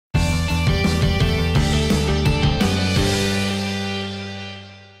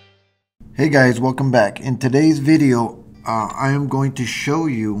Hey guys, welcome back. In today's video, I am going to show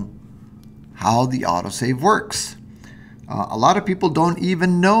you how the autosave works. A lot of people don't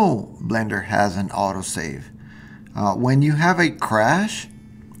even know Blender has an autosave. When you have a crash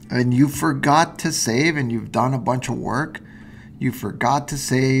and you forgot to save and you've done a bunch of work, you forgot to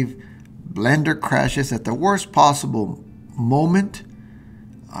save, Blender crashes at the worst possible moment,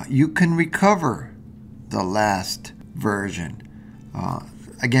 you can recover the last version.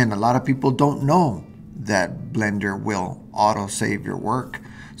 Again, a lot of people don't know that Blender will autosave your work.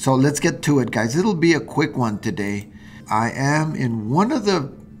 So let's get to it, guys. It'll be a quick one today. I am in one of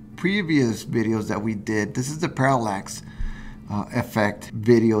the previous videos that we did. This is the parallax effect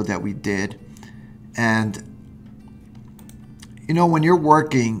video that we did. And, you know, when you're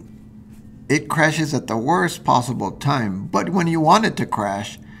working, it crashes at the worst possible time. But when you want it to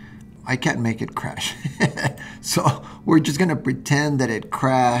crash, I can't make it crash. So we're just going to pretend that it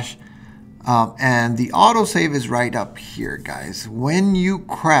crashed. And the autosave is right up here, guys. When you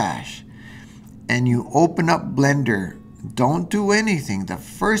crash and you open up Blender, don't do anything. The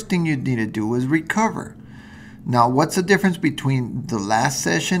first thing you need to do is recover. Now, what's the difference between the last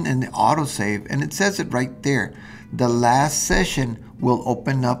session and the autosave? And it says it right there. The last session will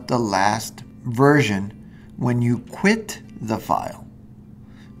open up the last version when you quit the file.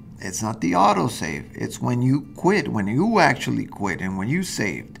 It's not the autosave. It's when you quit, when you actually quit and when you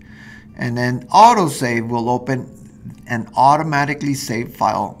saved. And then autosave will open an automatically saved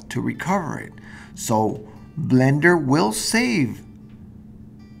file to recover it. So Blender will save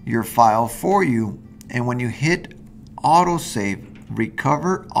your file for you. And when you hit autosave,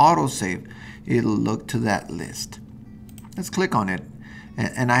 recover autosave, it'll look to that list. Let's click on it.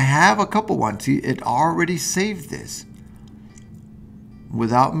 And I have a couple ones. See, it already saved this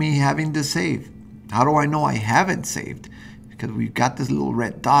without me having to save. How do I know I haven't saved? Because we've got this little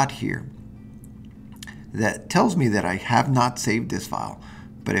red dot here that tells me that I have not saved this file.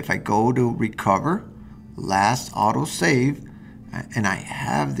 But if I go to recover, last autosave, and I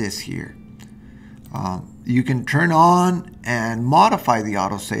have this here, you can turn on and modify the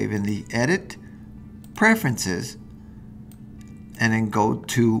autosave in the edit preferences and then go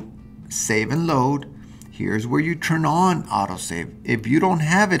to save and load. Here's where you turn on autosave. If you don't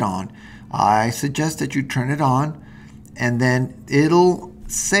have it on, I suggest that you turn it on, and then it'll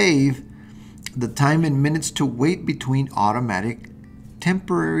save the time in minutes to wait between automatic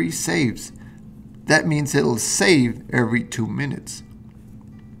temporary saves. That means it'll save every 2 minutes.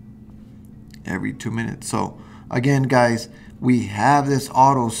 Every 2 minutes. So again, guys, we have this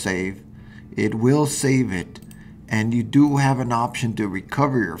autosave. It will save it, and you do have an option to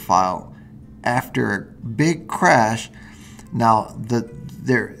recover your file after a big crash. Now,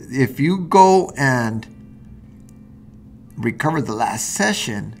 if you go and recover the last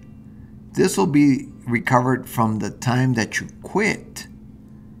session, this will be recovered from the time that you quit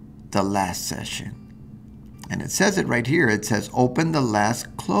the last session. And it says it right here. It says open the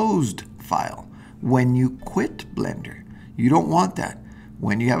last closed file when you quit Blender. You don't want that.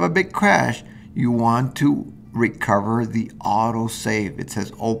 When you have a big crash, you want to recover the autosave. It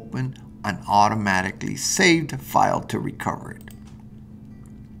says open an automatically saved file to recover it.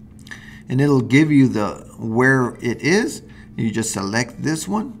 And it'll give you the where it is. You just select this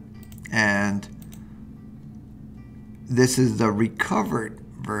one, and this is the recovered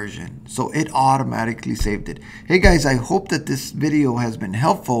version. So it automatically saved it. Hey guys, I hope that this video has been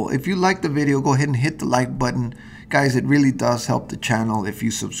helpful. If you like the video, go ahead and hit the like button. Guys, it really does help the channel if you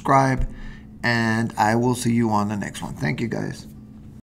subscribe, and I will see you on the next one. Thank you, guys.